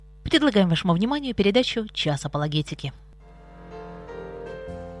Предлагаем вашему вниманию передачу «Час апологетики».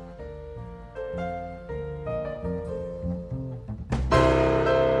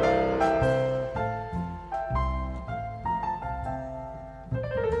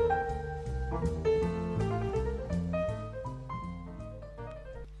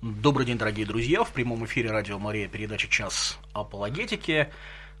 Добрый день, дорогие друзья! В прямом эфире Радио Мария, передача «Час апологетики».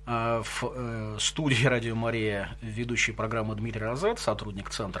 В студии Радио Мария ведущий программы Дмитрий Розет,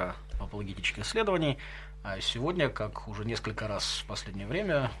 сотрудник Центра апологетических исследований. Сегодня, как уже несколько раз в последнее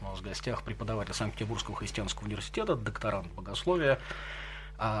время, у нас в гостях преподаватель Санкт-Петербургского христианского университета, докторант богословия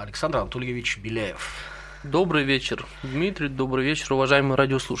Александр Анатольевич Беляев. Добрый вечер, Дмитрий, добрый вечер, уважаемые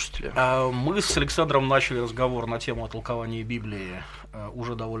радиослушатели. Мы с Александром начали разговор на тему толкования Библии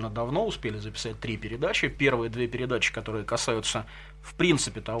уже довольно давно, успели записать 3 передачи. Первые 2 передачи, которые касаются, в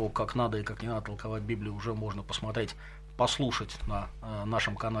принципе, того, как надо и как не надо толковать Библию, уже можно посмотреть, послушать на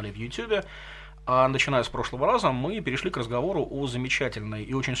нашем канале в YouTube. А начиная с прошлого раза, мы перешли к разговору о замечательной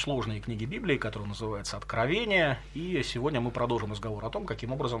и очень сложной книге Библии, которая называется «Откровение». И сегодня мы продолжим разговор о том,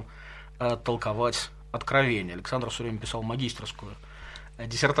 каким образом толковать Откровение. Александр все время писал магистерскую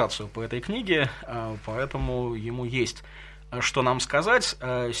диссертацию по этой книге, поэтому ему есть что нам сказать.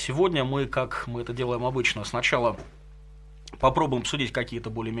 Сегодня мы, как мы это делаем обычно, сначала попробуем обсудить какие-то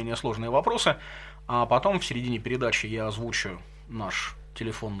более-менее сложные вопросы, а потом в середине передачи я озвучу наш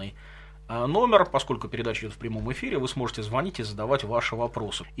телефонный номер. Поскольку передача идет в прямом эфире, вы сможете звонить и задавать ваши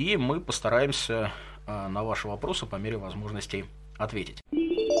вопросы. И мы постараемся на ваши вопросы по мере возможностей ответить.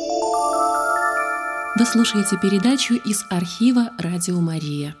 Вы слушаете передачу из архива «Радио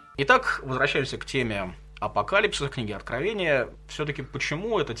Мария». Итак, возвращаемся к теме апокалипсиса, книги Откровения. Все-таки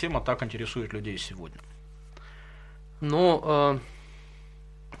почему эта тема так интересует людей сегодня? Ну,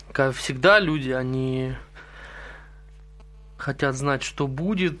 как всегда, люди, они хотят знать, что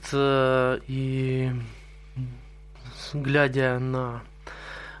будет, и глядя на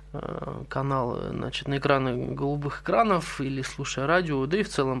каналы, значит, на экраны голубых экранов или слушая радио, да и в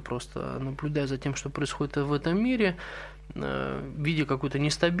целом просто наблюдая за тем, что происходит в этом мире, видя какую-то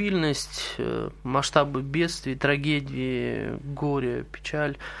нестабильность, масштабы бедствий, трагедии, горе,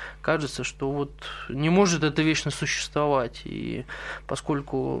 печаль, кажется, что вот не может это вечно существовать. И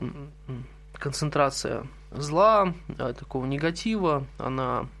поскольку концентрация зла, такого негатива,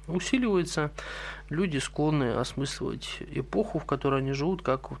 она усиливается, люди склонны осмысливать эпоху, в которой они живут,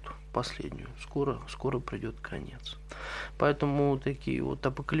 как вот последнюю. Скоро придет конец. Поэтому такие вот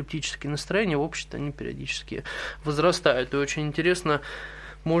апокалиптические настроения в обществе, они периодически возрастают. И очень интересно,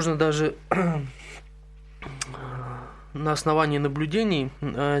 можно даже на основании наблюдений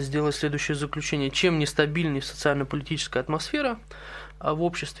сделать следующее заключение. Чем нестабильнее социально-политическая атмосфера в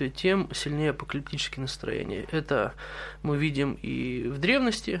обществе, тем сильнее апокалиптические настроения. Это мы видим и в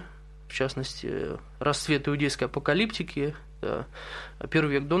древности, в частности, расцвет иудейской апокалиптики,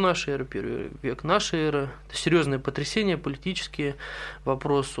 первый век до нашей эры, первый век нашей эры. Это серьезные потрясения политические,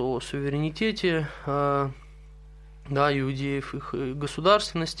 вопрос о суверенитете иудеев, их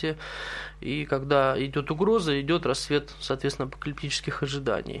государственности. И когда идет угроза, идет расцвет, соответственно, апокалиптических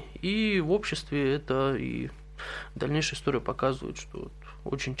ожиданий. И в обществе это и дальнейшая история показывает, что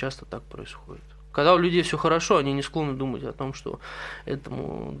очень часто так происходит. Когда у людей все хорошо, они не склонны думать о том, что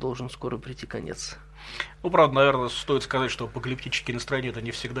этому должен скоро прийти конец. Ну, правда, наверное, стоит сказать, что апокалиптические настроения – это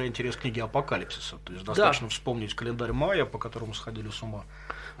не всегда интерес книги Апокалипсиса. То есть достаточно вспомнить календарь Майя, по которому сходили с ума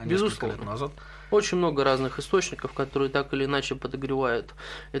несколько лет назад. Очень много разных источников, которые так или иначе подогревают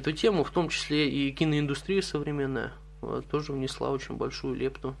эту тему, в том числе и киноиндустрия современная тоже внесла очень большую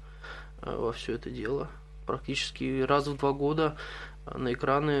лепту во все это дело. Практически раз в 2 года на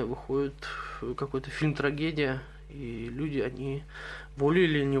экраны выходит какой-то фильм-трагедия, и люди, они волей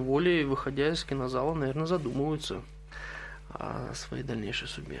или неволей, выходя из кинозала, наверное, задумываются о своей дальнейшей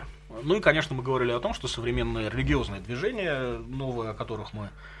судьбе. Ну и, конечно, мы говорили о том, что современные религиозные движения, новые, о которых мы,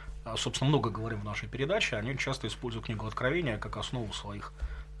 собственно, много говорим в нашей передаче, они часто используют книгу Откровения как основу своих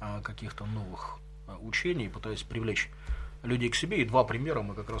каких-то новых учений, пытаясь привлечь людей к себе. И 2 примера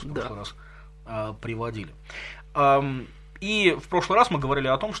мы как раз в прошлый раз приводили. И в прошлый раз мы говорили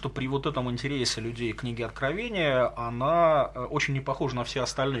о том, что при вот этом интересе людей к книге Откровения она очень не похожа на все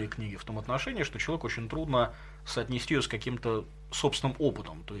остальные книги в том отношении, что человеку очень трудно соотнести ее с каким-то собственным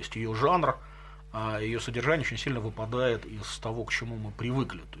опытом. То есть ее жанр, ее содержание очень сильно выпадает из того, к чему мы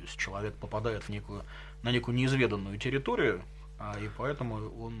привыкли. То есть человек попадает на некую неизведанную территорию, и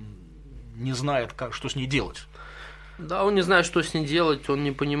поэтому он не знает, что с ней делать. Да, он не знает, что с ней делать, он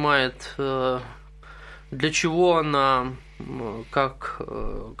не понимает, для чего она, как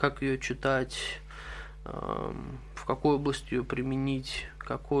ее читать, в какой области ее применить,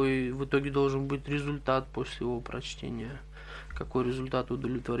 какой в итоге должен быть результат после его прочтения, какой результат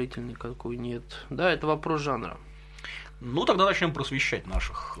удовлетворительный, какой нет. Да, это вопрос жанра. Ну, тогда начнем просвещать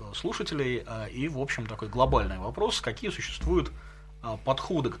наших слушателей. И, в общем, такой глобальный вопрос. Какие существуют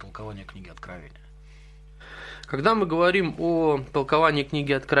подходы к толкованию книги Откровения? Когда мы говорим о толковании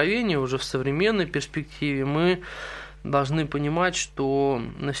книги Откровения уже в современной перспективе, мы должны понимать, что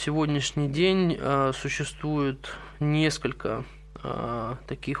на сегодняшний день существует несколько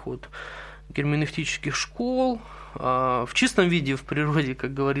таких вот герменевтических школ. В чистом виде в природе,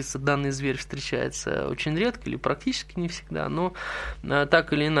 как говорится, данный зверь встречается очень редко или практически не всегда, но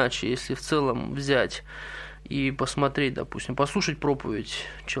так или иначе, если в целом взять и посмотреть, допустим, послушать проповедь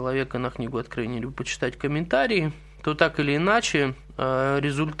человека на книгу Откровения или почитать комментарии, то так или иначе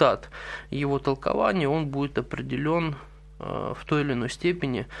результат его толкования, он будет определен в той или иной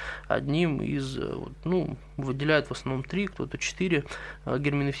степени одним из, выделяют в основном 3, кто-то 4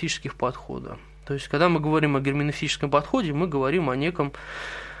 герменевтических подхода. То есть, когда мы говорим о герменевтическом подходе, мы говорим о некой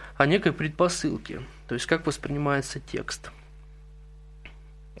предпосылке, то есть, как воспринимается текст.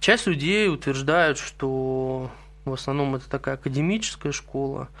 Часть людей утверждают, что в основном это такая академическая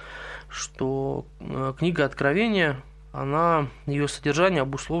школа, что книга Откровения, ее содержание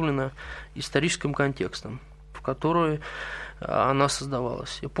обусловлено историческим контекстом, в которой она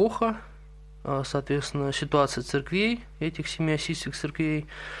создавалась. Эпоха, соответственно, ситуация церквей, этих 7 осийских церквей,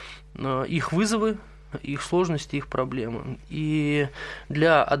 их вызовы, их сложности, их проблемы. И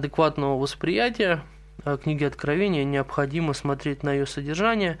для адекватного восприятия книги Откровения необходимо смотреть на ее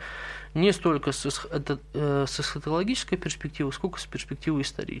содержание не столько с эсхатологической перспективы, сколько с перспективы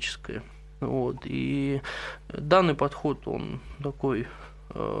исторической. И данный подход, он такой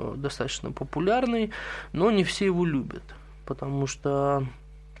достаточно популярный, но не все его любят, потому что,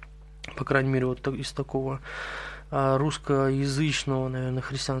 по крайней мере, вот из такого русскоязычного, наверное,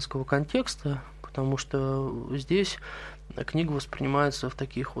 христианского контекста, потому что здесь книга воспринимается в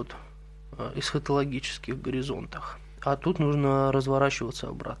таких вот эсхатологических горизонтах. А тут нужно разворачиваться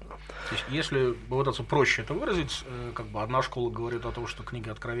обратно. То есть, если попытаться проще это выразить, одна школа говорит о том, что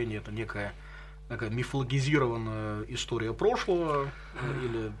книга Откровения это некая такая мифологизированная история прошлого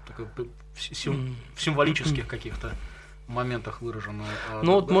или такая в символических каких-то моментах выраженная.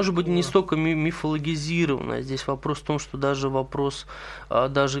 Может быть, не столько мифологизированная. Здесь вопрос в том, что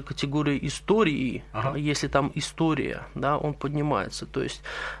даже категория истории, если там история, да, он поднимается. То есть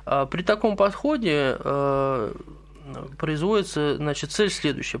при таком подходе производится, цель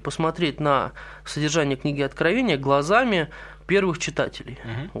следующая: посмотреть на содержание книги Откровения глазами первых читателей.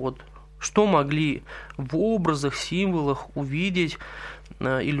 Что могли в образах, символах увидеть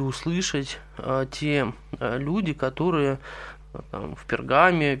или услышать те люди, которые в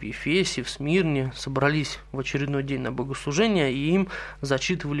Пергаме, в Ефесе, в Смирне собрались в очередной день на богослужение и им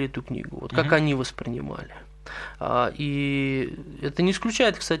зачитывали эту книгу. Как они воспринимали. И это не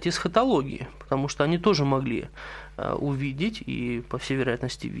исключает, кстати, эсхатологии, потому что они тоже могли увидеть и, по всей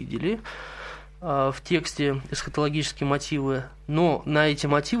вероятности, видели в тексте эсхатологические мотивы, но на эти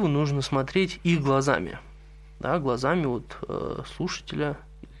мотивы нужно смотреть их глазами, глазами слушателя,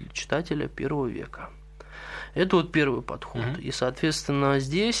 читателя первого века. Это первый подход. И, соответственно,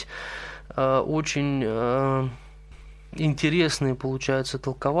 здесь очень интересные получаются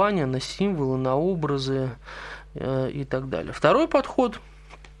толкования на символы, на образы и так далее. Второй подход,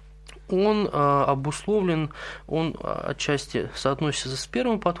 он обусловлен, он отчасти соотносится с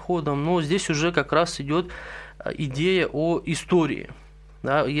первым подходом, но здесь уже как раз идет идея о истории.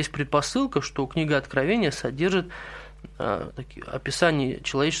 Есть предпосылка, что книга Откровения содержит описание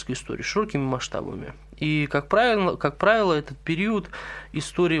человеческой истории широкими масштабами. И, как правило, этот период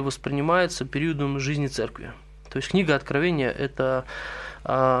истории воспринимается периодом жизни церкви. То есть книга Откровения – это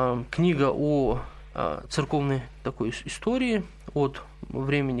книга о церковной такой истории от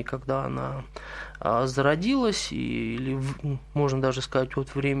времени, когда она зародилась, или можно даже сказать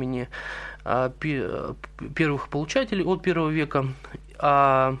от времени первых получателей, от первого века.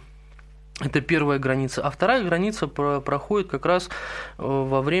 Это первая граница. А вторая граница проходит как раз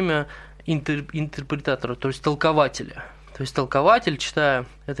во время интерпретатора, то есть толкователя. То есть толкователь, читая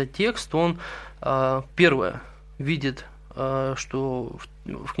этот текст, он первое видит, что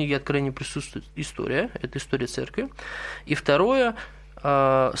в книге Откровения присутствует история, это история церкви, и второе,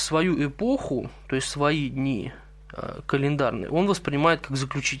 свою эпоху, то есть свои дни календарные, он воспринимает как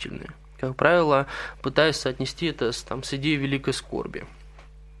заключительные, как правило, пытаясь соотнести это с идеей великой скорби.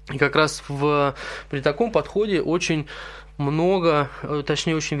 И как раз при таком подходе очень много,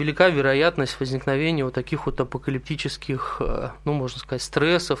 точнее, очень велика вероятность возникновения вот таких вот апокалиптических, ну, можно сказать,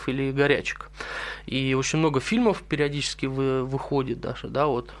 стрессов или горячек. И очень много фильмов периодически выходит даже, да,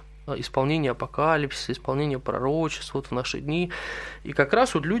 вот исполнение апокалипсиса, исполнение пророчеств вот в наши дни. И как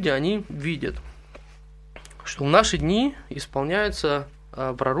раз вот люди, они видят, что в наши дни исполняется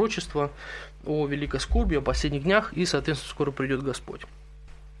пророчество о великой скорби, о последних днях, и, соответственно, скоро придет Господь.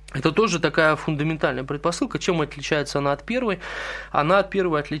 Это тоже такая фундаментальная предпосылка. Чем отличается она от первой? Она от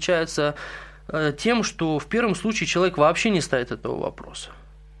первой отличается тем, что в первом случае человек вообще не ставит этого вопроса.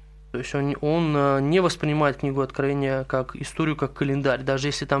 То есть он не воспринимает книгу Откровения как историю, как календарь. Даже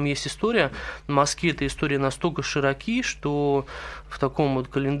если там есть история, мазки этой истории настолько широки, что в таком вот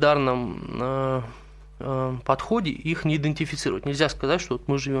календарном подходе их не идентифицировать. Нельзя сказать, что вот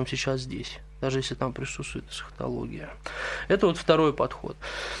мы живем сейчас здесь, даже если там присутствует эсхатология. Это вот второй подход.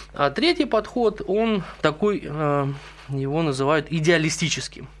 А третий подход, он такой, его называют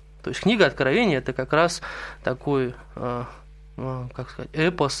идеалистическим. То есть книга Откровения – это как раз такой, как сказать,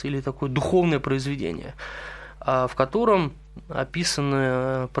 эпос или такое духовное произведение, в котором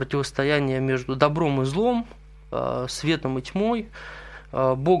описано противостояние между добром и злом, светом и тьмой,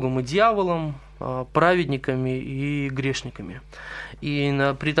 Богом и дьяволом, праведниками и грешниками.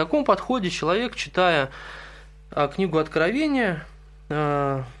 И при таком подходе человек, читая книгу Откровения,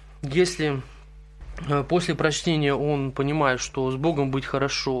 если после прочтения он понимает, что с Богом быть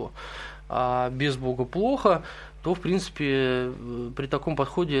хорошо, а без Бога плохо, то, в принципе, при таком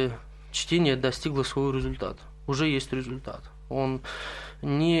подходе чтение достигло своего результата. Уже есть результат. Он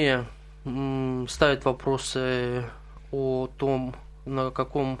не ставит вопросы о том, на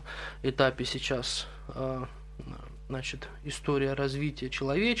каком этапе сейчас история развития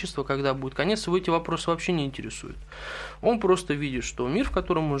человечества, когда будет конец, его эти вопросы вообще не интересуют. Он просто видит, что мир, в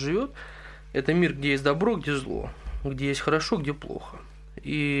котором он живет, это мир, где есть добро, где зло, где есть хорошо, где плохо.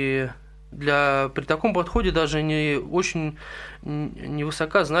 И при таком подходе даже не очень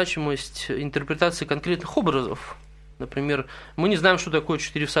невысока значимость интерпретации конкретных образов. Например, мы не знаем, что такое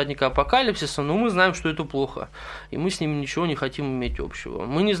 4 всадника апокалипсиса, но мы знаем, что это плохо, и мы с ними ничего не хотим иметь общего.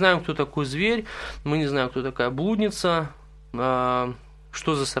 Мы не знаем, кто такой зверь, мы не знаем, кто такая блудница, что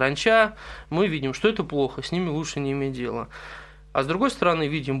за саранча. Мы видим, что это плохо, с ними лучше не иметь дела. А с другой стороны,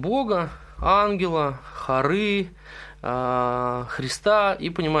 видим Бога, ангела, хоры, Христа, и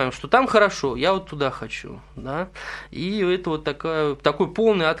понимаем, что там хорошо, я вот туда хочу. Да? И это вот такой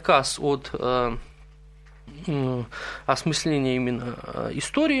полный отказ от осмысления именно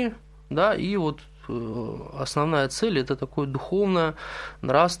истории, да, и вот основная цель – это такое духовное,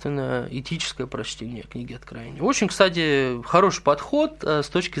 нравственное, этическое прочтение книги Откровения. Очень, кстати, хороший подход с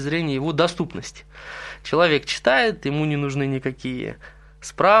точки зрения его доступности. Человек читает, ему не нужны никакие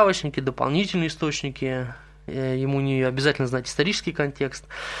справочники, дополнительные источники, ему не обязательно знать исторический контекст.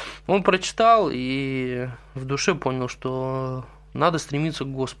 Он прочитал и в душе понял, что надо стремиться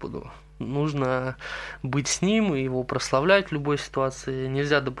к Господу. Нужно быть с Ним и Его прославлять в любой ситуации.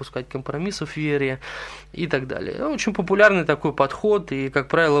 Нельзя допускать компромиссов в вере и так далее. Очень популярный такой подход. И, как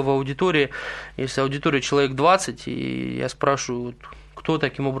правило, в аудитории, если аудитория человек 20, и я спрашиваю, кто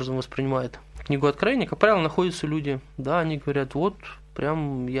таким образом воспринимает книгу Откровения, как правило, находятся люди. Да, они говорят, вот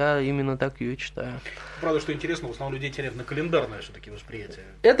прям я именно так ее читаю. Правда, что интересно, в основном людей теряют на календарное все-таки восприятие.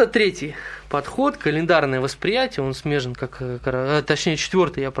 Это третий подход, календарное восприятие, он смежен, точнее,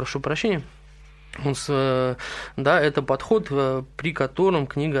 четвертый, я прошу прощения. Это подход, при котором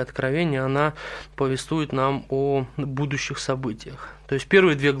книга Откровения, она повествует нам о будущих событиях. То есть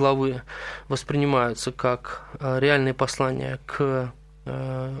первые 2 главы воспринимаются как реальные послания к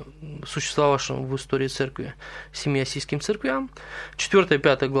существовавшим в истории церкви 7 ассийским церквям. 4 и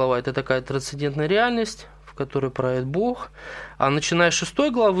 5 глава – это такая трансцендентная реальность, в которой правит Бог. А начиная с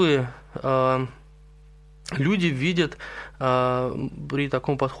 6 главы люди видят при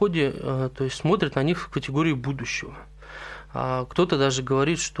таком подходе, то есть смотрят на них в категории будущего. Кто-то даже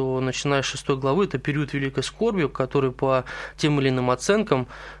говорит, что начиная с 6 главы это период великой скорби, который по тем или иным оценкам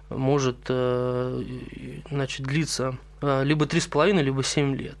может длиться либо 3,5, либо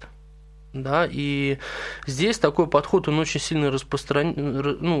 7 лет. Да, и здесь такой подход, он очень сильно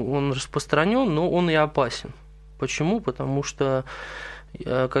распространен, но он и опасен. Почему? Потому что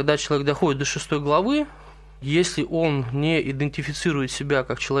когда человек доходит до 6 главы, если он не идентифицирует себя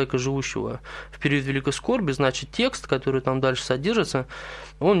как человека, живущего в период великой скорби, значит текст, который там дальше содержится,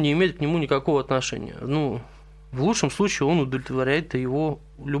 он не имеет к нему никакого отношения. В лучшем случае он удовлетворяет его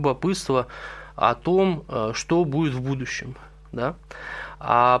любопытство о том, что будет в будущем. Да?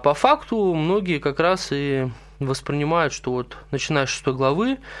 А по факту многие как раз и воспринимают, что вот начиная с 6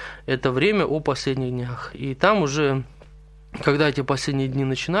 главы, это время о последних днях. И там уже, когда эти последние дни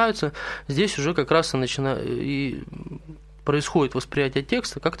начинаются, здесь уже как раз и происходит восприятие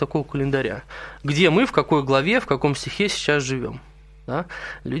текста как такого календаря, где мы, в какой главе, в каком стихе сейчас живем. Да?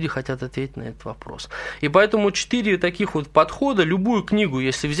 Люди хотят ответить на этот вопрос. И поэтому 4 таких вот подхода, любую книгу,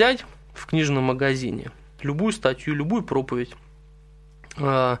 если взять в книжном магазине, любую статью, любую проповедь,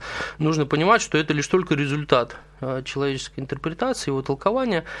 нужно понимать, что это лишь только результат человеческой интерпретации, его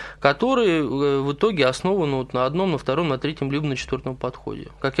толкования, которые в итоге основаны вот на одном, на втором, на третьем, либо на 4 подходе.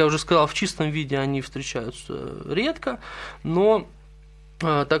 Как я уже сказал, в чистом виде они встречаются редко, но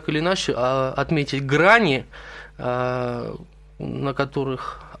так или иначе отметить грани, на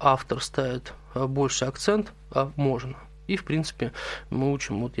которых автор ставит больше акцент, можно. И, в принципе, мы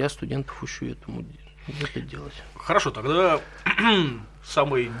учим, вот я студентов учу этому это делать. Хорошо, тогда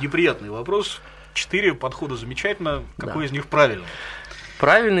самый неприятный вопрос. 4 подхода замечательно. Какой из них правильный?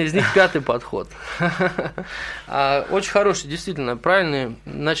 Правильный из них 5 подход. Очень хороший, действительно, правильный.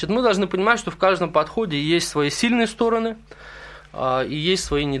 Значит, мы должны понимать, что в каждом подходе есть свои сильные стороны и есть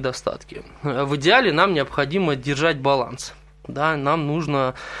свои недостатки. В идеале нам необходимо держать баланс. Да, нам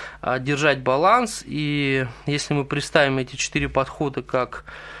нужно держать баланс, и если мы представим эти 4 подхода как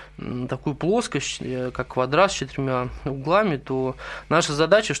такую плоскость, как квадрат с 4 углами, то наша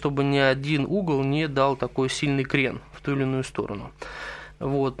задача, чтобы ни один угол не дал такой сильный крен в ту или иную сторону.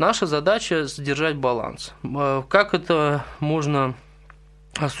 Вот. Наша задача – сдержать баланс. Как это можно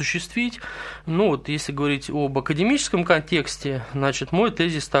осуществить? Ну, вот, если говорить об академическом контексте, значит, мой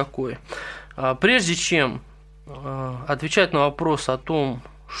тезис такой. Прежде чем отвечать на вопрос о том,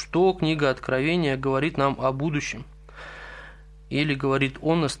 что книга Откровения говорит нам о будущем или говорит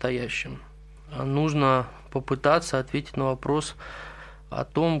о настоящем, нужно попытаться ответить на вопрос о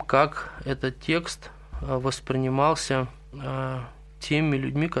том, как этот текст воспринимался теми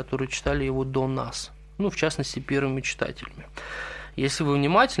людьми, которые читали его до нас, ну, в частности, первыми читателями. Если вы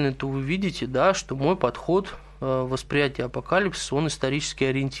внимательны, то вы видите, да, что мой подход восприятия апокалипсиса, он исторически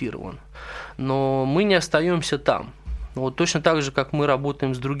ориентирован. Но мы не остаемся там. Вот точно так же, как мы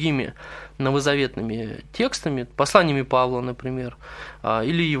работаем с другими новозаветными текстами, посланиями Павла, например,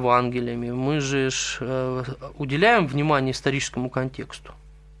 или Евангелиями, мы же уделяем внимание историческому контексту.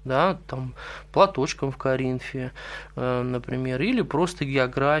 Да, там, Платочкам в Коринфе, например, или просто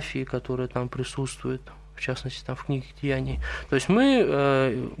географии, которая там присутствует, в частности, там, в книге Деяний. То есть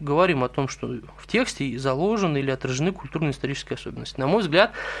мы говорим о том, что в тексте заложены или отражены культурно-исторические особенности. На мой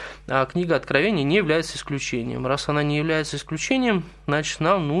взгляд, книга Откровения не является исключением. Раз она не является исключением, значит,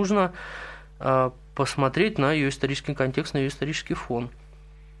 нам нужно посмотреть на ее исторический контекст, на ее исторический фон.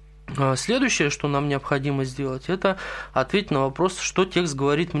 Следующее, что нам необходимо сделать, это ответить на вопрос, что текст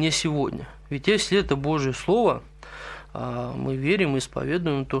говорит мне сегодня. Ведь если это Божье Слово, мы верим и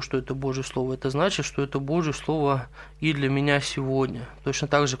исповедуем то, что это Божье Слово. Это значит, что это Божье Слово и для меня сегодня. Точно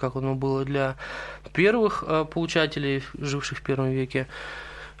так же, как оно было для первых получателей, живших в первом веке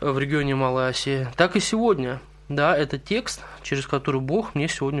в регионе Малой Асии, так и сегодня. Да, это текст, через который Бог мне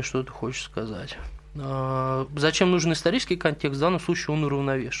сегодня что-то хочет сказать. Зачем нужен исторический контекст? В данном случае он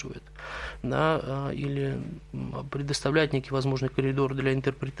уравновешивает, да, или предоставляет некий возможный коридор для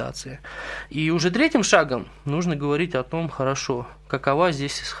интерпретации. И уже третьим шагом нужно говорить о том, хорошо, какова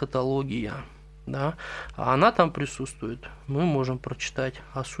здесь эсхатология. Да? А она там присутствует. Мы можем прочитать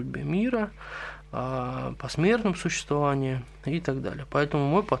о судьбе мира, о посмертном существовании и так далее. Поэтому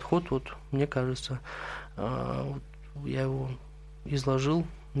мой подход, вот, мне кажется, я его изложил.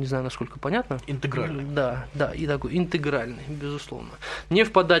 Не знаю, насколько понятно. Интегральный. Да, и такой интегральный, безусловно. Не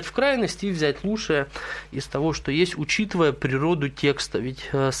впадать в крайность и взять лучшее из того, что есть, учитывая природу текста. Ведь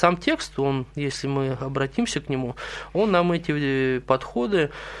сам текст, он, если мы обратимся к нему, он нам эти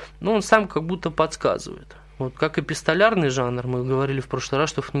подходы, он сам как будто подсказывает. Вот как эпистолярный жанр, мы говорили в прошлый раз,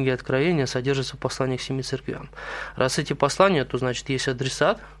 что в книге Откровения содержится послание к 7 церквям. Раз эти послания, то значит есть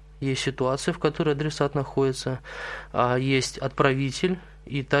адресат, есть ситуация, в которой адресат находится, есть отправитель,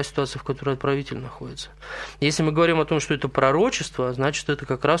 и та ситуация, в которой отправитель находится. Если мы говорим о том, что это пророчество, значит, это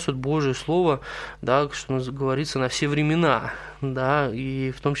как раз вот Божье Слово, да, что говорится на все времена, да, и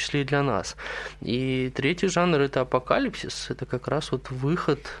в том числе и для нас. И третий жанр – это апокалипсис, это как раз вот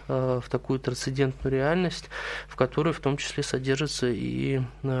выход в такую трансцендентную реальность, в которой в том числе содержатся и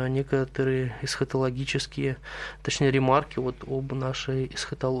некоторые эсхатологические, точнее, ремарки вот об нашей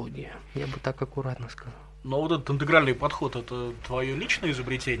эсхатологии. Я бы так аккуратно сказал. Но вот этот интегральный подход – это твое личное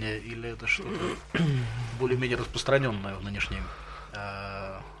изобретение или это что-то более-менее распространенное в нынешней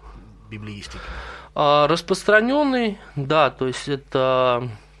библеистике? Распространенный, да, то есть это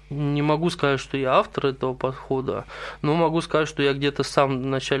Не могу сказать, что я автор этого подхода, но могу сказать, что я где-то сам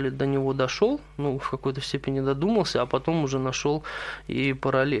вначале до него дошел, в какой-то степени додумался, а потом уже нашел и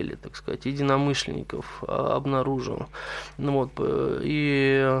параллели, так сказать, единомышленников обнаружил.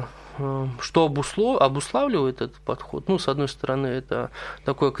 И что обуславливает этот подход? С одной стороны, это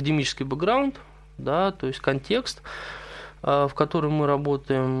такой академический бэкграунд, да, то есть контекст, в котором мы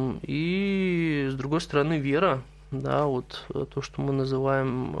работаем, и с другой стороны, вера. Да, то, что мы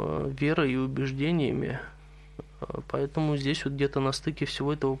называем верой и убеждениями. Поэтому здесь где-то на стыке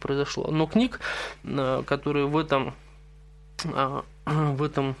всего этого произошло. Но книг, которые в этом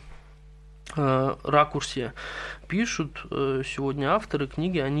ракурсе пишут сегодня авторы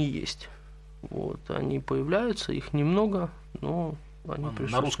книги, они есть. Они появляются, их немного, но они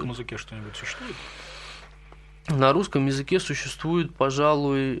присутствуют. На русском языке что-нибудь существует? На русском языке существует,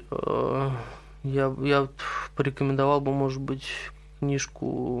 пожалуй, я порекомендовал бы, может быть,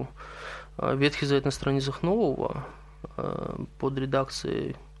 книжку «Ветхий Завет на страницах Нового» под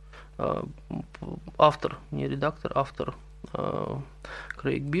редакцией автор, не редактор, автор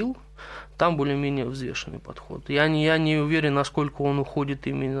Крейг Билл. Там более-менее взвешенный подход. Я не уверен, насколько он уходит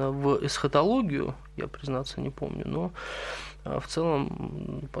именно в эсхатологию, я, признаться, не помню, но в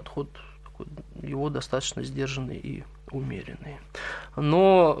целом подход его достаточно сдержанный и умеренный.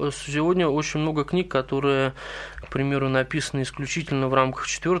 Но сегодня очень много книг, которые, к примеру, написаны исключительно в рамках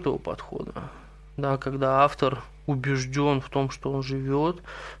 4-го подхода, да, когда автор убежден в том, что он живет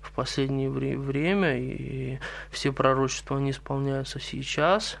в последнее время, и все пророчества они исполняются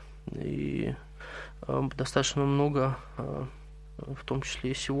сейчас, и достаточно много, в том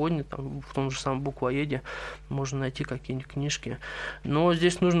числе и сегодня, в том же самом буквоеде, можно найти какие-нибудь книжки. Но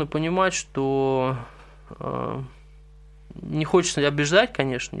здесь нужно понимать, что не хочется обижать,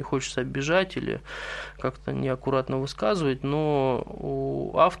 конечно, не хочется обижать или как-то неаккуратно высказывать, но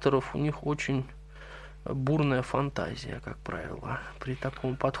у авторов, у них очень бурная фантазия, как правило. При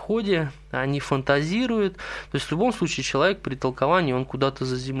таком подходе они фантазируют. То есть в любом случае человек при толковании он куда-то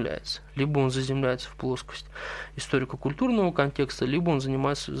заземляется. Либо он заземляется в плоскость историко-культурного контекста, либо он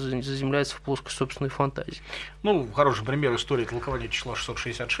заземляется в плоскость собственной фантазии. Хороший пример истории толкования числа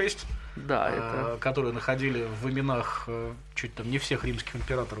 666, да, которые находили в именах чуть там не всех римских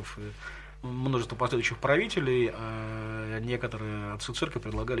императоров и множество последующих правителей, а некоторые отцы церкви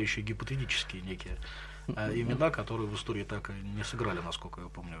предлагали еще и гипотетические некие имена, которые в истории так и не сыграли, насколько я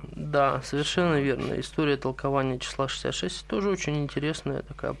помню. Да, совершенно верно. История толкования числа 66 тоже очень интересная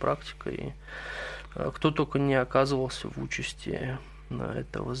такая практика, и кто только не оказывался в участи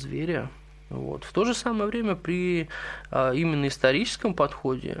этого зверя. В то же самое время при именно историческом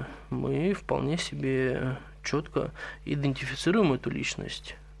подходе мы вполне себе четко идентифицируем эту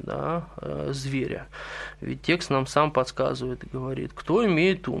личность, да, зверя. Ведь текст нам сам подсказывает и говорит: кто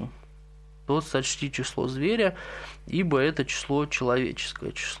имеет ум, тот сочти число зверя, ибо это число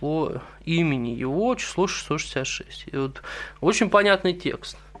человеческое, число имени его, число 666. И очень понятный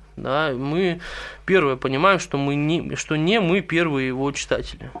текст. Да, мы первое понимаем, что не мы первые его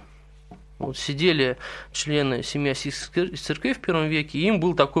читатели. Сидели члены семьи Российской церкви в первом веке, и им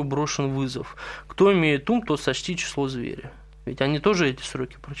был такой брошен вызов: кто имеет ум, тот сочти число зверя. Ведь они тоже эти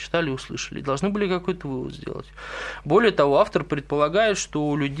строки прочитали и услышали, должны были какой-то вывод сделать. Более того, автор предполагает, что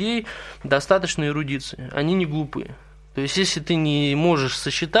у людей достаточно эрудиции, они не глупые. То есть, если ты не можешь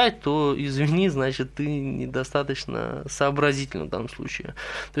сосчитать, то, извини, значит, ты недостаточно сообразителен в данном случае.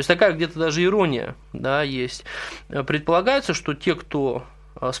 То есть, такая где-то даже ирония, да, есть. Предполагается, что те, кто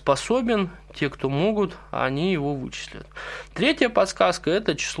способен, те, кто могут, они его вычислят. Третья подсказка –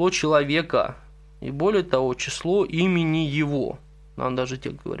 это число человека. И более того, число имени его. Нам даже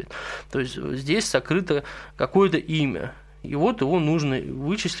текст говорит. То есть здесь сокрыто какое-то имя. И его нужно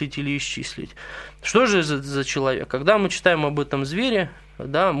вычислить или исчислить. Что же за человек? Когда мы читаем об этом звере,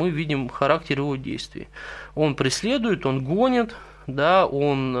 да, мы видим характер его действий. Он преследует, он гонит, да,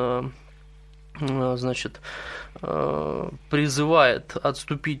 он призывает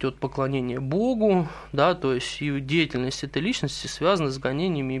отступить от поклонения Богу, да, то есть и деятельность этой личности связана с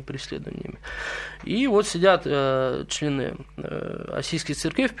гонениями и преследованиями. И сидят члены Российской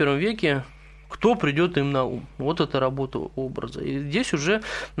церкви в первом веке, кто придет им на ум. Это работа образа. И здесь уже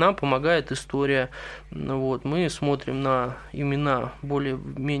нам помогает история. Мы смотрим на имена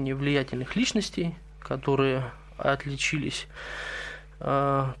более-менее влиятельных личностей, которые отличились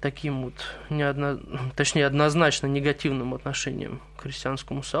таким однозначно негативным отношением к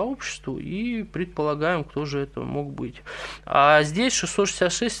христианскому сообществу, и предполагаем, кто же это мог быть. А здесь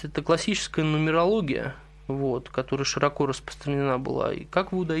 666 – это классическая нумерология, которая широко распространена была и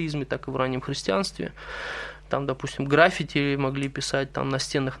как в иудаизме, так и в раннем христианстве. там, допустим, граффити могли писать, там на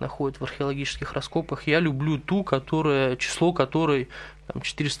стенах находят в археологических раскопках. Я люблю ту, число которой там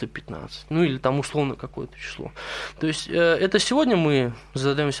 415, ну или там условно какое-то число. То есть это сегодня мы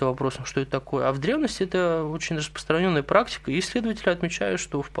задаемся вопросом, что это такое, а в древности это очень распространенная практика, и исследователи отмечают,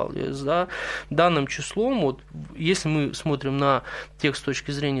 что вполне за данным числом, вот, если мы смотрим на текст с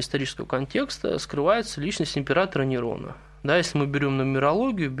точки зрения исторического контекста, скрывается личность императора Нерона. Да, если мы берем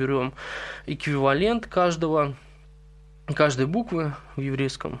нумерологию, берем эквивалент каждой буквы в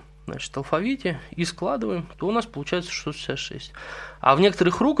еврейском, значит, алфавите и складываем, то у нас получается 666. А в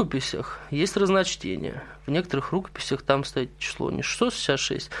некоторых рукописях есть разночтение. В некоторых рукописях там стоит число не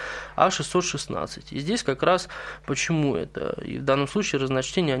 666, а 616. И здесь как раз почему это. И в данном случае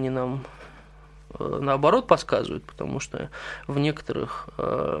разночтения они нам наоборот подсказывают, потому что в некоторых,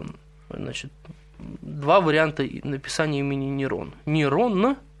 значит, два варианта написания имени Нерон.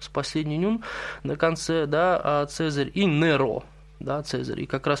 Нерон с последней нюн на конце, да, а Цезарь, и Неро, да, Цезарь. И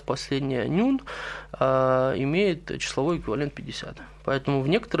как раз последняя нюн имеет числовой эквивалент 50. Поэтому в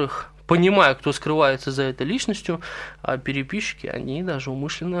некоторых, понимая, кто скрывается за этой личностью, переписчики, они даже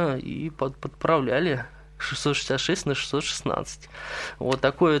умышленно и подправляли 666 на 616. Вот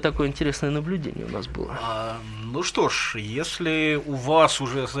такое интересное наблюдение у нас было. Ну что ж, если у вас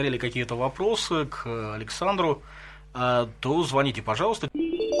уже созрели какие-то вопросы к Александру, то звоните, пожалуйста.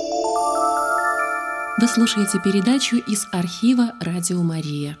 Вы слушаете передачу из архива «Радио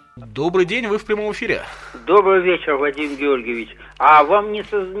Мария». Добрый день, вы в прямом эфире. Добрый вечер, Владимир Георгиевич. А вам не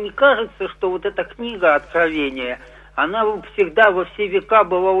кажется, что вот эта книга Откровения, она всегда во все века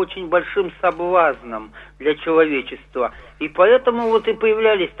была очень большим соблазном для человечества. И поэтому вот и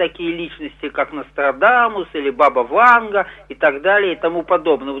появлялись такие личности, как Нострадамус или Баба Ванга и так далее и тому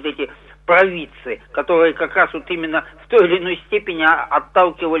подобное. Вот эти провидцы, которые как раз вот именно в той или иной степени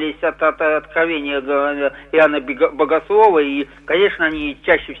отталкивались от откровения Иоанна Богослова. И, конечно, они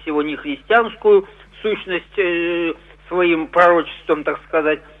чаще всего не христианскую сущность своим пророчеством, так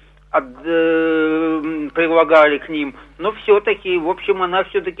сказать, прилагали к ним, но все-таки, в общем, она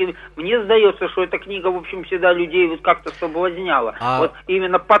все-таки, мне сдается, что эта книга, в общем, всегда людей вот как-то соблазняла, вот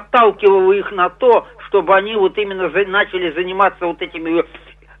именно подталкивала их на то, чтобы они вот именно начали заниматься вот этими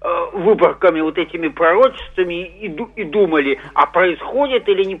выборками, вот этими пророчествами и думали, а происходит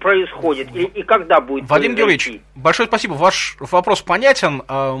или не происходит, и когда будет. Вадим Георгиевич, большое спасибо, ваш вопрос понятен,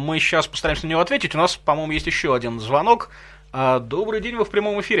 мы сейчас постараемся на него ответить, у нас, по-моему, есть еще один звонок. Добрый день, вы в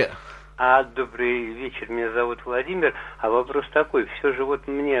прямом эфире. Добрый вечер, меня зовут Владимир. Вопрос такой, все же вот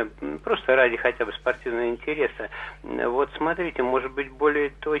мне просто ради хотя бы спортивного интереса. Вот смотрите, может быть, более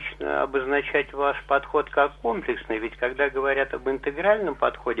точно обозначать ваш подход как комплексный, ведь когда говорят об интегральном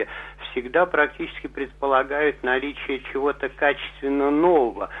подходе, всегда практически предполагают наличие чего-то качественно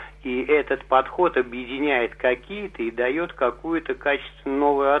нового. И этот подход объединяет какие-то и дает какую-то качественно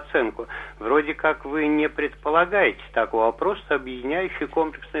новую оценку. Вроде как вы не предполагаете такого, а просто объединяющий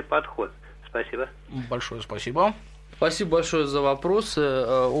комплексный подход. Спасибо. Большое спасибо. Спасибо большое за вопросы.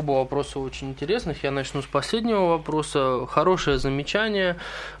 Оба вопроса очень интересных. Я начну с последнего вопроса. Хорошее замечание.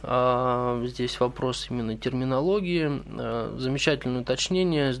 Здесь вопрос именно терминологии. Замечательное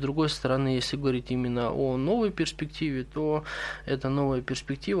уточнение. С другой стороны, если говорить именно о новой перспективе, то эта новая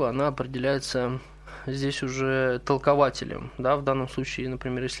перспектива, она определяется здесь уже толкователем, да, в данном случае,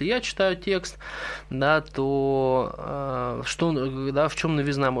 например, если я читаю текст, да, то в чем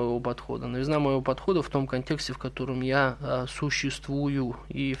новизна моего подхода? Новизна моего подхода в том контексте, в котором я существую,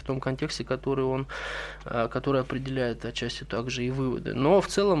 и в том контексте, который определяет отчасти также и выводы. Но в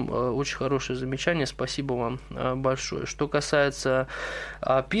целом очень хорошее замечание, спасибо вам большое. Что касается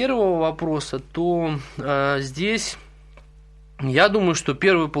первого вопроса, то здесь я думаю, что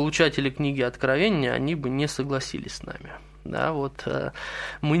первые получатели книги Откровения, они бы не согласились с нами. Да, вот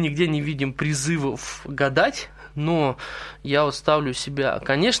мы нигде не видим призывов гадать, но я вот ставлю себя,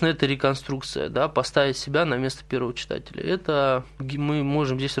 конечно, это реконструкция, да, поставить себя на место первого читателя. Это мы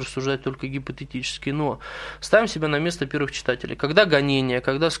можем здесь рассуждать только гипотетически, но ставим себя на место первых читателей. Когда гонения,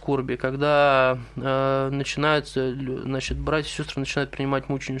 когда скорби, когда начинаются, значит, братья и сестры начинают принимать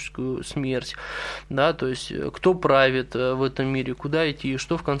мученическую смерть, да, то есть кто правит в этом мире, куда идти,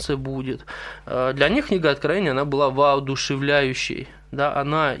 что в конце будет. Для них книга Откровения, она была воодушевляющей, да,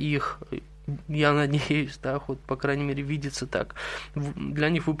 она их, я надеюсь, да, хоть, по крайней мере, видится так, для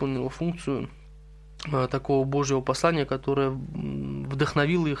них выполнила функцию такого Божьего послания, которое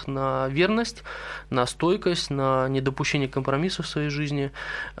вдохновило их на верность, на стойкость, на недопущение компромиссов в своей жизни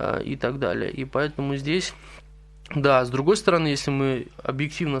и так далее. И поэтому здесь Да, с другой стороны, если мы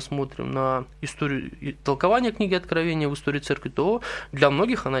объективно смотрим на историю толкования книги Откровения в истории церкви, то для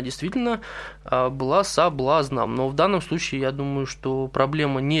многих она действительно была соблазном. Но в данном случае я думаю, что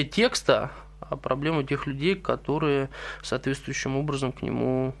проблема не текста, а проблема тех людей, которые соответствующим образом к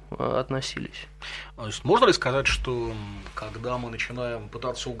нему относились. Можно ли сказать, что когда мы начинаем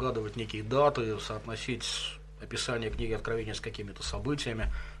пытаться угадывать некие даты, соотносить описание книги Откровения с какими-то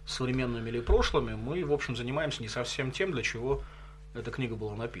событиями, современными или прошлыми, мы, в общем, занимаемся не совсем тем, для чего эта книга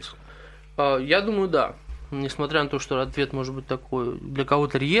была написана? Я думаю, да. Несмотря на то, что ответ может быть такой для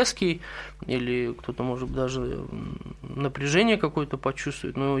кого-то резкий, или кто-то, может быть, даже напряжение какое-то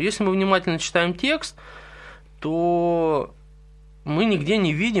почувствует. Но если мы внимательно читаем текст, то мы нигде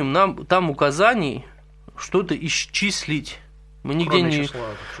не видим там указаний что-то исчислить. Мы нигде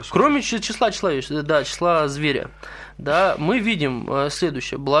кроме числа человеческого, да, числа зверя. Да, мы видим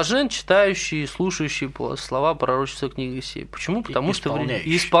следующее. Блажен, читающий, слушающий слова пророчества книги Исеи. Почему? Потому что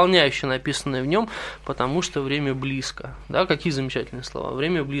исполняющий написанное в нем, потому что время близко. Да, какие замечательные слова.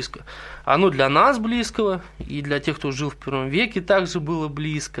 Время близко. Оно для нас близкого, и для тех, кто жил в первом веке, также было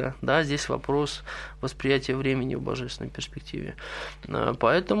близко. Да, здесь вопрос восприятия времени в божественной перспективе.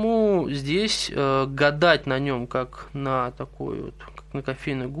 Поэтому здесь гадать на нем, как на такой вот, как на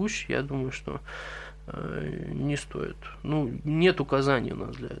кофейной гуще, я думаю, что не стоит. Нет указаний у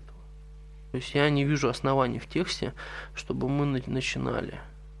нас для этого. То есть я не вижу оснований в тексте, чтобы мы начинали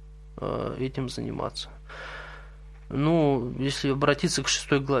этим заниматься. Если обратиться к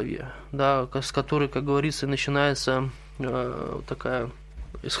 6 главе, да, с которой, как говорится, начинается такая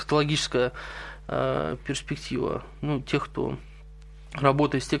эсхатологическая перспектива, тех, кто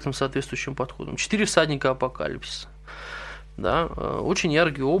работает с текстом соответствующим подходом. 4 всадника апокалипсиса. Да, очень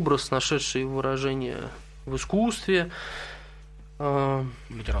яркий образ, нашедший выражение в искусстве, в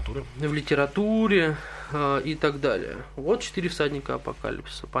литературе и так далее. Вот 4 всадника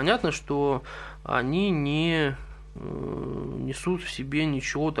апокалипсиса. Понятно, что они не несут в себе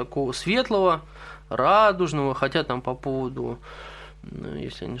ничего такого светлого, радужного, хотя там по поводу,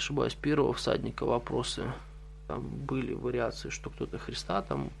 если я не ошибаюсь, первого всадника вопросы, там были вариации, что кто-то Христа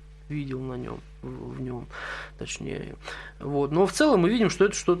там видел в нем, точнее. Вот. Но в целом мы видим, что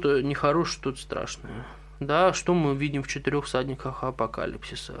это что-то нехорошее, что-то страшное. Да, что мы видим в 4 всадниках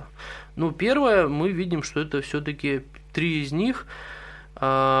апокалипсиса? Первое, мы видим, что это все-таки 3 из них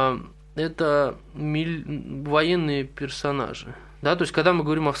это военные персонажи. Да, то есть, когда мы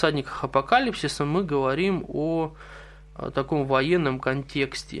говорим о всадниках апокалипсиса, мы говорим о таком военном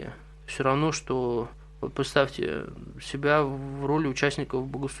контексте. Все равно, что вот представьте себя в роли участников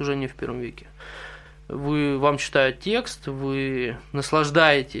богослужения в первом веке. Вам читают текст, вы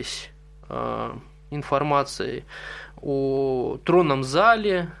наслаждаетесь информацией о тронном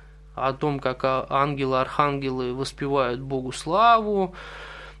зале, о том, как ангелы, архангелы воспевают Богу славу,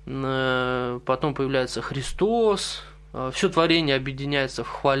 потом появляется Христос, все творение объединяется в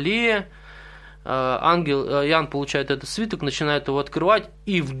хвале, Иоанн получает этот свиток, начинает его открывать,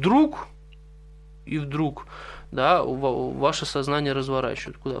 и вдруг, да, ваше сознание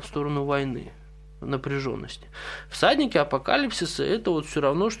разворачивает куда? В сторону войны, напряженности. Всадники апокалипсиса — это вот все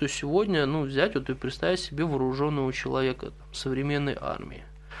равно, что сегодня взять и представить себе вооруженного человека современной армии.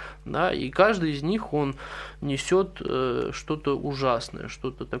 Да, и каждый из них, он несет что-то ужасное,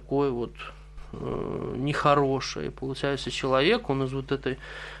 что-то такое вот нехорошее. И получается, человек, он из вот этой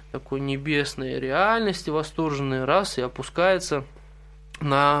такой небесной реальности восторженной расы опускается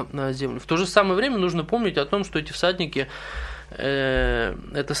на землю. В то же самое время нужно помнить о том, что эти всадники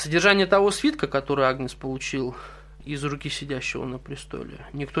это содержание того свитка, который Агнец получил из руки сидящего на престоле.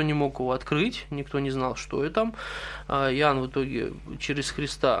 Никто не мог его открыть, никто не знал, что это. Иоанн в итоге через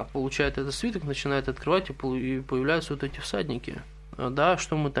Христа получает этот свиток, начинает открывать, и появляются вот эти всадники. Да,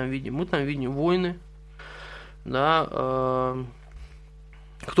 что мы там видим? Мы там видим войны. Да,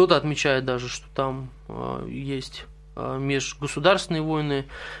 кто-то отмечает даже, что там есть межгосударственные войны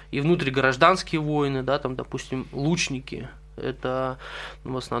и внутригражданские войны, да, там, допустим, лучники. Это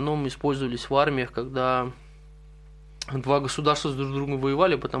в основном использовались в армиях, когда 2 государства друг с другом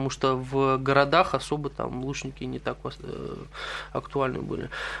воевали, потому что в городах особо там лучники не так актуальны были.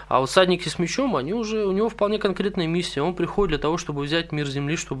 А вот всадники с мечом, у него вполне конкретная миссия. Он приходит для того, чтобы взять мир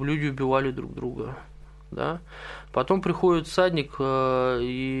земли, чтобы люди убивали друг друга. Да? Потом приходит всадник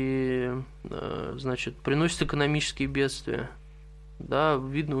и, значит, приносит экономические бедствия. Да,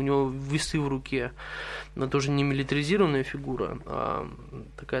 видно, у него весы в руке. Но тоже не милитаризированная фигура, а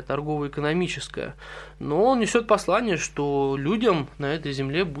такая торгово-экономическая. Но он несет послание, что людям на этой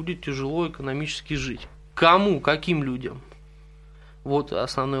земле будет тяжело экономически жить. Кому? Каким людям? Вот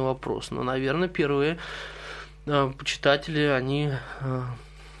основной вопрос. Но, наверное, первые читатели, они...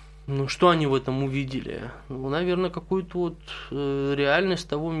 что они в этом увидели? Наверное, какую-то реальность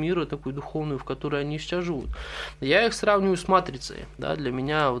того мира, такую духовную, в которой они сейчас живут. Я их сравниваю с матрицей. Да? Для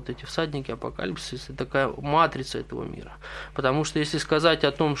меня эти всадники апокалипсиса – это такая матрица этого мира. Потому что если сказать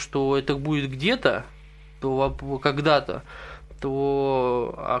о том, что это будет где-то, то когда-то,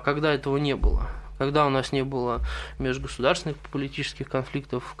 а когда этого не было? Когда у нас не было межгосударственных политических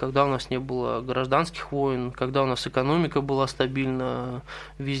конфликтов, когда у нас не было гражданских войн, когда у нас экономика была стабильна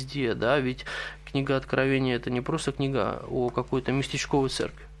везде, да, ведь книга Откровения – это не просто книга о какой-то местечковой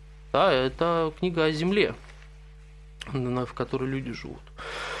церкви, да, это книга о земле, в которой люди живут.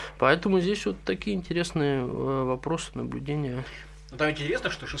 Поэтому здесь такие интересные вопросы, наблюдения. Там интересно,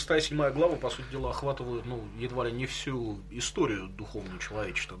 что 6 и 7 глава, по сути дела, охватывают, едва ли не всю историю духовного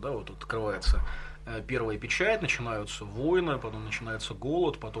человечества, да, вот тут открывается первая печать, начинаются войны, потом начинается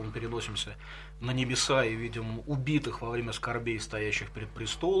голод, потом переносимся на небеса и видим убитых во время скорбей, стоящих перед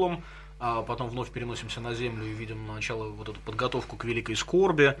престолом, а потом вновь переносимся на землю и видим начало эту подготовку к великой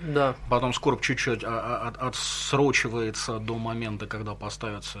скорби. Да. Потом скорбь чуть-чуть отсрочивается до момента, когда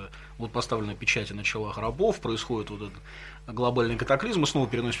будут поставлены печати на челах рабов, происходит этот глобальный катаклизм, мы снова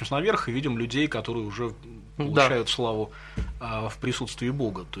переносимся наверх и видим людей, которые уже получают славу в присутствии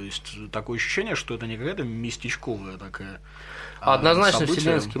Бога. То есть такое ощущение, что это не какая-то местечковая такая однозначно событие.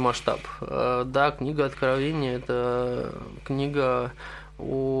 вселенский масштаб. Да, книга Откровения – это книга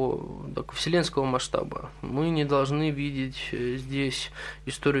вселенского масштаба. Мы не должны видеть здесь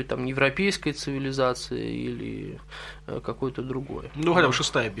историю европейской цивилизации или какой-то другой. Хотя бы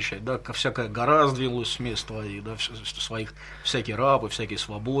 6 печать, да, всякая гора сдвинулась с мест твоих, да, всякие рабы, всякие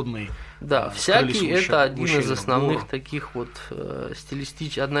свободные. Да, всякий – это один из основных таких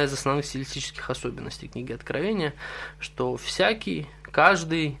одна из основных стилистических особенностей книги Откровения, что всякий,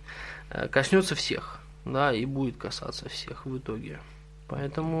 каждый коснется всех, да, и будет касаться всех в итоге.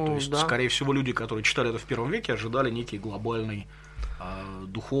 Поэтому, то есть, скорее всего, люди, которые читали это в первом веке, ожидали некий глобальный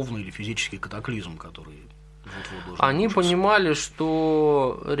духовный или физический катаклизм, который вот-вот должен Они понимали,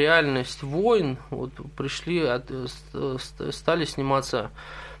 что реальность войн стали сниматься.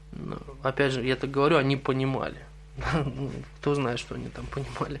 Опять же, я так говорю, они понимали. Кто знает, что они там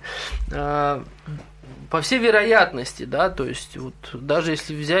понимали. По всей вероятности, да, то есть даже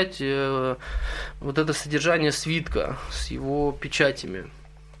если взять это содержание свитка с его печатями,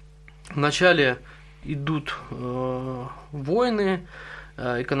 вначале идут войны,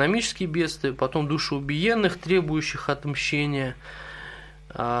 экономические бедствия, потом душеубиенных, требующих отмщения,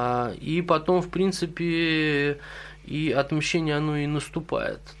 и потом, в принципе, и отмщение оно и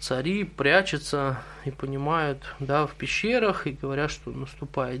наступает. Цари прячутся и понимают, да, в пещерах, и говорят, что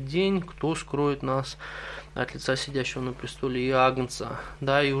наступает день, кто скроет нас от лица сидящего на престоле и Агнца.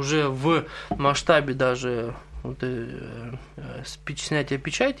 Да, и уже в масштабе даже снятия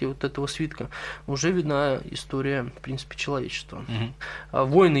печати этого свитка уже видна история, в принципе, человечества.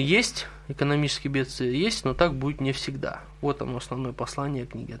 Войны есть, экономические бедствия есть, но так будет не всегда. Вот оно основное послание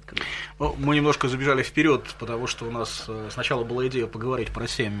книги Откровения. Мы немножко забежали вперед, потому что у нас сначала была идея поговорить про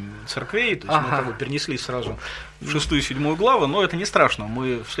 7 церквей, то есть мы перенеслись сразу в 6 и 7 главы, но это не страшно.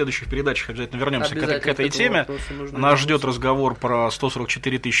 Мы в следующих передачах обязательно вернемся к этой теме. Нас ждет разговор про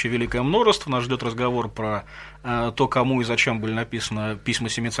 144 тысячи великое множество, нас ждет разговор про то, кому и зачем были написаны письма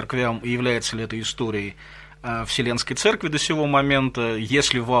 7 церквям, и является ли это историей Вселенской Церкви до сего момента.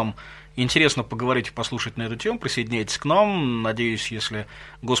 Если вам интересно поговорить и послушать на эту тему, присоединяйтесь к нам. Надеюсь, если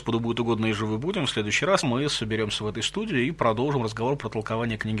Господу будет угодно и живы будем, в следующий раз мы соберемся в этой студии и продолжим разговор про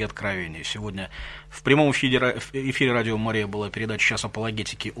толкование книги Откровения. Сегодня в прямом эфире радио Мария была передача «Час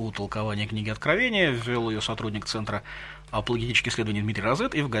апологетики» о толковании книги Откровения. Вел ее сотрудник Центра апологетических исследований Дмитрий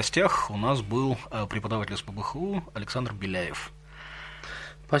Розет. И в гостях у нас был преподаватель СПБХУ Александр Беляев.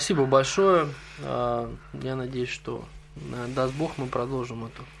 Спасибо большое. Я надеюсь, что, даст Бог, мы продолжим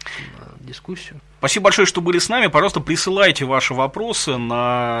эту дискуссию. Спасибо большое, что были с нами. Пожалуйста, присылайте ваши вопросы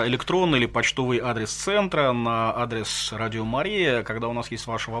на электронный или почтовый адрес Центра, на адрес Радио Мария. Когда у нас есть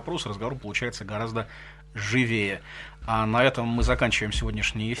ваши вопросы, разговор получается гораздо живее. А на этом мы заканчиваем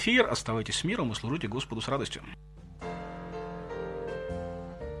сегодняшний эфир. Оставайтесь с миром и служите Господу с радостью.